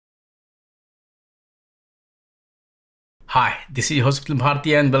Hi, this is Swapnil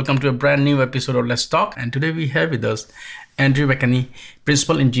Bhartiya and welcome to a brand new episode of Let's Talk. And today we have with us Andrew McKinney,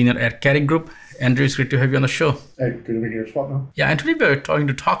 Principal Engineer at Qarik Group. Andrew, it's great to have you on the show. Hey, good to be here, Swapnil. Yeah, and today we're going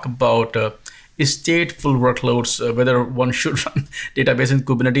to talk about stateful workloads, whether one should run database in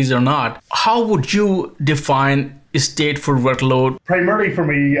Kubernetes or not. How would you define a stateful workload? Primarily for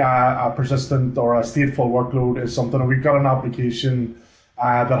me, a persistent or a stateful workload is something, we've got an application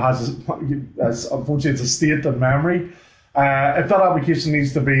that has, unfortunately, it's a state in memory. If that application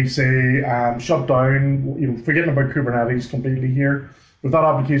needs to be, say, shut down, forgetting about Kubernetes completely here, if that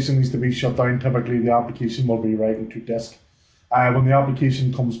application needs to be shut down, typically the application will be writing to disk. When the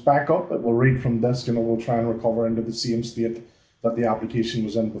application comes back up, it will read from disk and it will try and recover into the same state that the application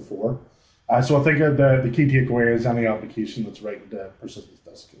was in before. So I think the key takeaway is any application that's writing to persistent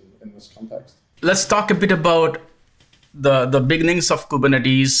disk in this context. Let's talk a bit about the beginnings of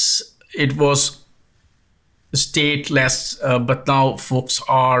Kubernetes. It was stateless, but now folks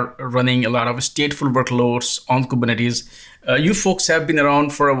are running a lot of stateful workloads on Kubernetes. You folks have been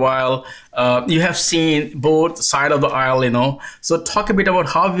around for a while. You have seen both sides of the aisle, So talk a bit about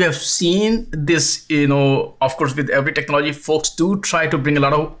how you have seen this, of course, with every technology, folks do try to bring a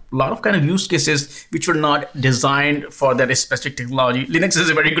lot of kind of use cases which were not designed for that specific technology. Linux is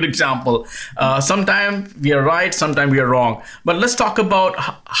a very good example. Sometimes we are right, sometimes we are wrong. But let's talk about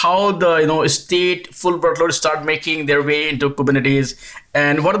how the stateful workloads start making their way into Kubernetes,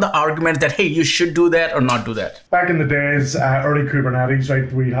 and what are the arguments that, hey, you should do that or not do that? Back in the days, early Kubernetes,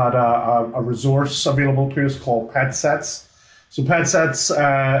 right, we had a resource available to us called pet sets. So pet sets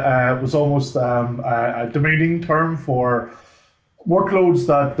was almost a demeaning term for workloads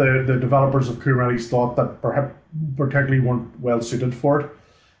that the developers of Kubernetes thought that perhaps particularly weren't well suited for it.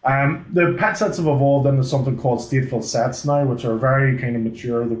 The pet sets have evolved into something called stateful sets now, which are very kind of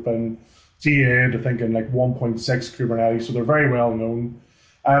mature. They've been GA to thinking like 1.6 Kubernetes, so they're very well known.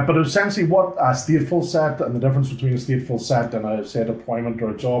 But essentially what a stateful set, and the difference between a stateful set and a, say, deployment or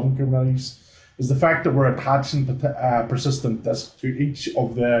a job in Kubernetes, is the fact that we're attaching persistent disk to each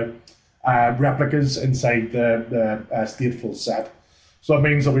of the replicas inside the stateful set. So it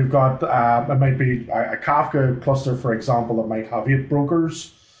means that we've got, it might be a Kafka cluster, for example, that might have 8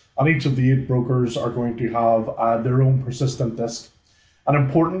 brokers, and each of the 8 brokers are going to have their own persistent disk. And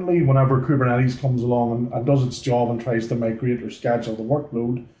importantly, whenever Kubernetes comes along and does its job and tries to migrate or schedule the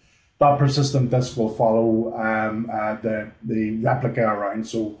workload, that persistent disk will follow the replica around.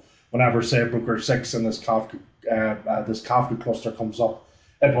 So whenever, say, broker 6 in this Kafka cluster comes up,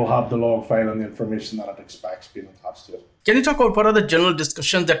 it will have the log file and the information that it expects being attached to it. Can you talk about what are the general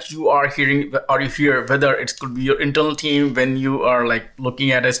discussions that you are hearing, or you hear, whether it could be your internal team when you are like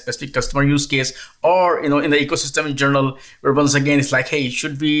looking at a specific customer use case, or in the ecosystem in general, where once again it's like, hey,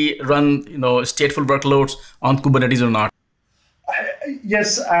 should we run stateful workloads on Kubernetes or not?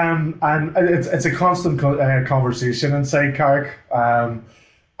 Yes, and it's a constant conversation inside Qarik.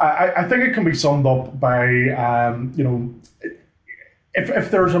 I think it can be summed up by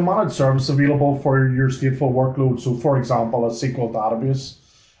If there's a managed service available for your stateful workload, so for example, a SQL database,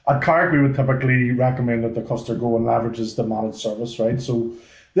 at Qarik we would typically recommend that the customer go and leverages the managed service, right? So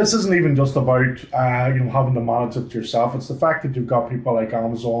this isn't even just about having to manage it yourself. It's the fact that you've got people like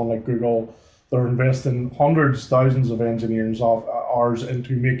Amazon, like Google, that are investing hundreds, thousands of engineers hours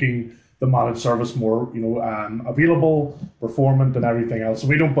into making the managed service more available, performant, and everything else. So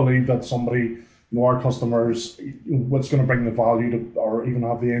we don't believe that somebody, our customers, what's going to bring the value to, or even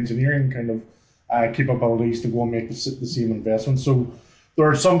have the engineering kind of capabilities to go and make the same investment. So there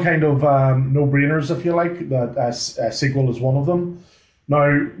are some kind of no-brainers, if you like, that SQL is one of them. Now,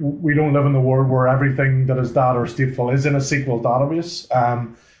 we don't live in the world where everything that is data or stateful is in a SQL database.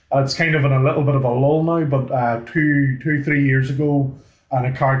 It's kind of in a little bit of a lull now, but 3 years ago, and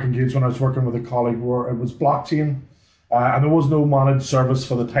a Qarik engagement, when I was working with a colleague where it was blockchain. And there was no managed service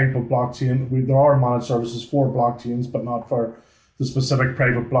for the type of blockchain. There are managed services for blockchains, but not for the specific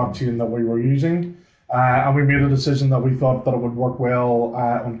private blockchain that we were using. And we made a decision that we thought that it would work well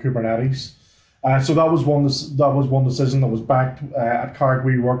on Kubernetes. So that was one decision that was backed at Qarik.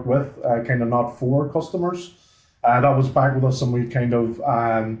 We worked with kind of not for customers. That was back with us, and we kind of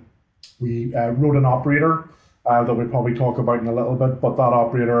we wrote an operator that we'll probably talk about in a little bit. But that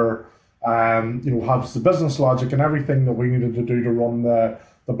operator has the business logic and everything that we needed to do to run the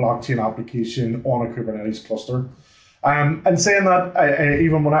blockchain application on a Kubernetes cluster. And saying that,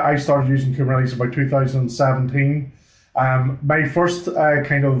 even when I started using Kubernetes about 2017, my first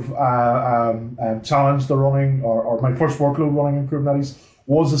challenge to running, or my first workload running in Kubernetes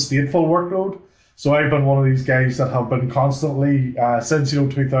was a stateful workload. So I've been one of these guys that have been constantly, since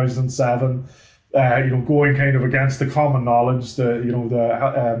 2007, going kind of against the common knowledge.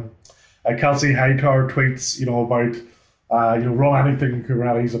 Kelsey Hightower tweets, about run anything in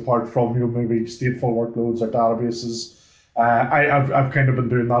Kubernetes apart from maybe stateful workloads or databases. I've kind of been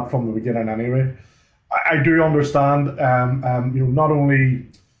doing that from the beginning anyway. I do understand, not only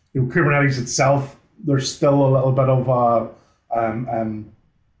Kubernetes itself. There's still a little bit of a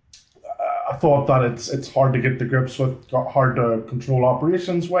thought that it's hard to get to grips with, hard to control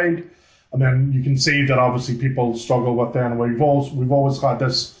operations wide, and then you can see that obviously people struggle with them. We've always had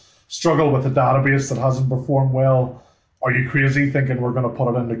this struggle with a database that hasn't performed well. Are you crazy thinking we're going to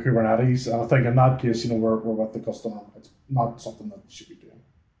put it into Kubernetes? And I think in that case, we're with the customer. It's not something that we should be doing.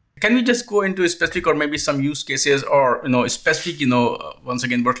 Can we just go into a specific or maybe some use cases or, specific, once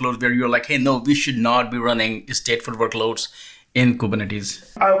again, workloads where you're like, hey, no, we should not be running stateful workloads in Kubernetes?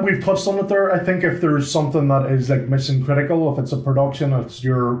 We've touched on it there. I think if there's something that is like mission critical, if it's a production, it's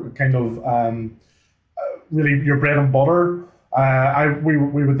your kind of really your bread and butter. We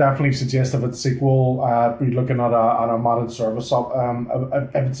would definitely suggest if it's SQL, be looking at a managed service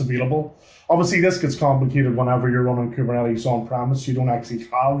if it's available. Obviously, this gets complicated whenever you're running Kubernetes on premise. You don't actually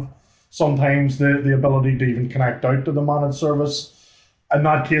have sometimes the ability to even connect out to the managed service. In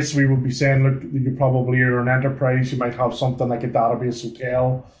that case, we would be saying, look, you probably are an enterprise. You might have something like a database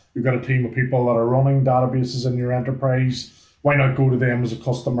hotel. You've got a team of people that are running databases in your enterprise. Why not go to them as a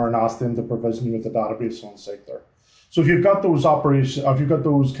customer and ask them to provision you with a database on site there? So if you've got those if you've got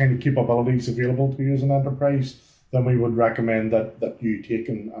those kind of capabilities available to you as an enterprise, then we would recommend that you take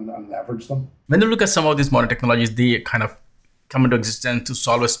and leverage them. When you look at some of these modern technologies, they kind of come into existence to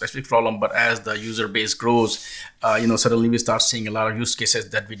solve a specific problem, but as the user base grows, suddenly we start seeing a lot of use cases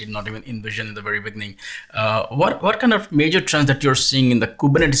that we did not even envision in the very beginning. What kind of major trends that you're seeing in the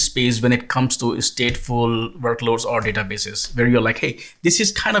Kubernetes space when it comes to stateful workloads or databases, where you're like, hey, this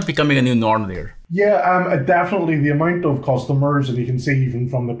is kind of becoming a new norm there? Yeah, definitely the amount of customers, and you can see even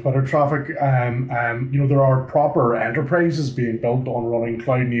from the Twitter traffic, there are proper enterprises being built on running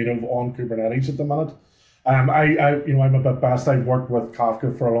cloud native on Kubernetes at the minute. I'm a bit biased. I've worked with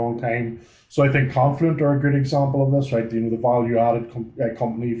Kafka for a long time, so I think Confluent are a good example of this, right? The value-added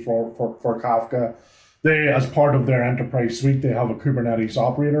company for Kafka. They, as part of their enterprise suite, they have a Kubernetes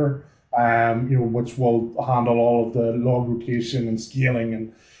operator, which will handle all of the log rotation and scaling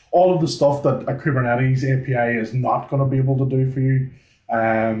and all of the stuff that a Kubernetes API is not going to be able to do for you.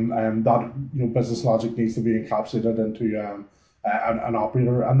 That business logic needs to be encapsulated into an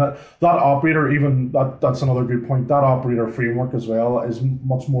operator, and that operator, even that's another good point. That operator framework as well is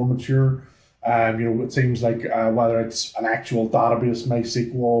much more mature. It seems like whether it's an actual database,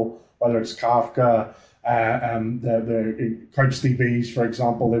 MySQL, whether it's Kafka, the CouchDBs, for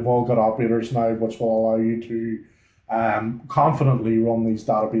example, they've all got operators now which will allow you to confidently run these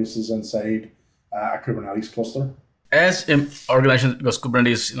databases inside a Kubernetes cluster. As an organization, because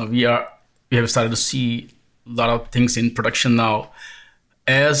Kubernetes, we have started to see a lot of things in production now.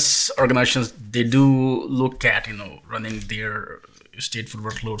 As organizations, they do look at running their stateful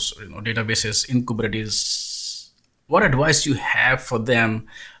workloads, databases in Kubernetes. What advice you have for them?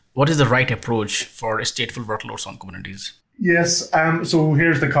 What is the right approach for stateful workloads on Kubernetes? Yes. So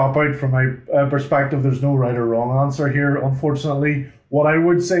here's the cop-out from my perspective. There's no right or wrong answer here, unfortunately. What I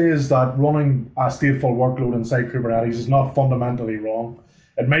would say is that running a stateful workload inside Kubernetes is not fundamentally wrong.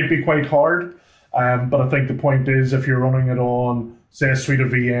 It might be quite hard. But I think the point is, if you're running it on, say, a suite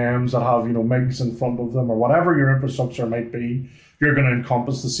of VMs that have, MIGs in front of them or whatever your infrastructure might be, you're going to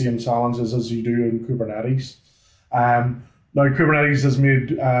encompass the same challenges as you do in Kubernetes. Now, Kubernetes has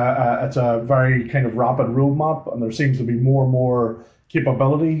made, it's a very kind of rapid roadmap, and there seems to be more and more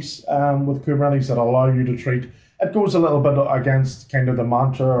capabilities with Kubernetes that allow you to treat, it goes a little bit against kind of the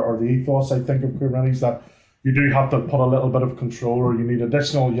mantra or the ethos, I think, of Kubernetes, that you do have to put a little bit of control, or you need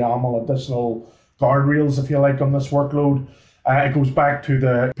additional YAML, additional guardrails, if you like, on this workload. It goes back to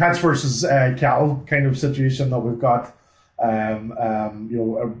the cats versus cattle kind of situation that we've got,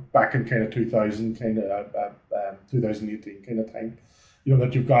 back in kind of 2000, 2018 kind of time.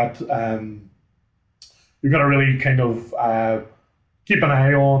 That you've got to really kind of keep an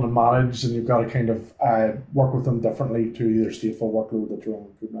eye on and manage, and you've got to kind of work with them differently to either stateful workload that you're on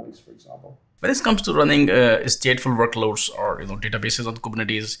Kubernetes, for example. When it comes to running stateful workloads or databases on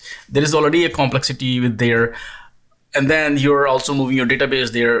Kubernetes, there is already a complexity with there, and then you're also moving your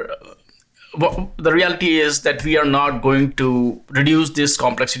database there. the reality is that we are not going to reduce this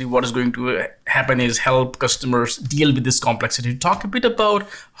complexity. What is going to happen is help customers deal with this complexity. Talk a bit about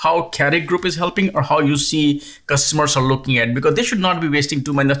how Qarik Group is helping, or how you see customers are looking at, because they should not be wasting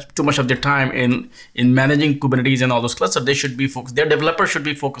too much of their time in managing Kubernetes and all those clusters. They should be focused. Their developers should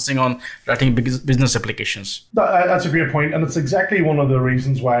be focusing on writing business applications. That's a great point, and it's exactly one of the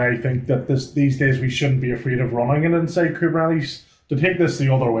reasons why I think that these days we shouldn't be afraid of running it inside Kubernetes. To take this the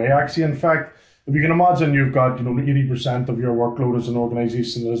other way, actually, in fact, if you can imagine, you've got 80% of your workload as an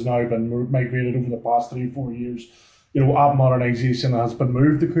organization that has now been migrated over the past 3-4 years. App modernization has been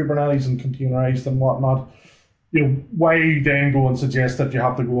moved to Kubernetes and containerized and whatnot. Why then go and suggest that you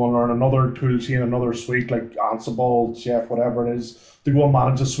have to go and learn another tool chain, another suite like Ansible, Chef, whatever it is, to go and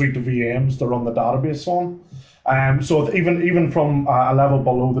manage a suite of VMs to run the database on? So even from a level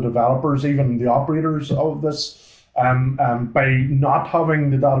below the developers, even the operators of this, by not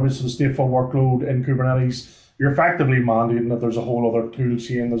having the database of the stateful workload in Kubernetes, you're effectively mandating that there's a whole other tool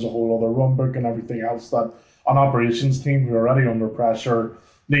chain, there's a whole other runbook and everything else that an operations team who are already under pressure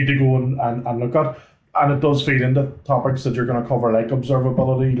need to go and look at. And it does feed into topics that you're going to cover, like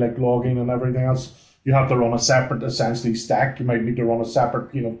observability, like logging and everything else. You have to run a separate, essentially, stack. You might need to run a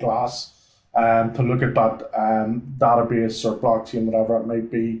separate class to look at that database or blockchain, whatever it might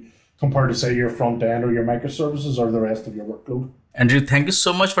be, compared to, say, your front end or your microservices or the rest of your workload. Andrew, thank you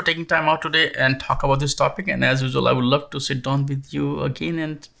so much for taking time out today and talk about this topic. And as usual, I would love to sit down with you again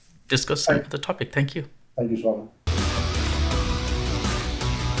and discuss the topic. Thank you. Thank you, Swapnil.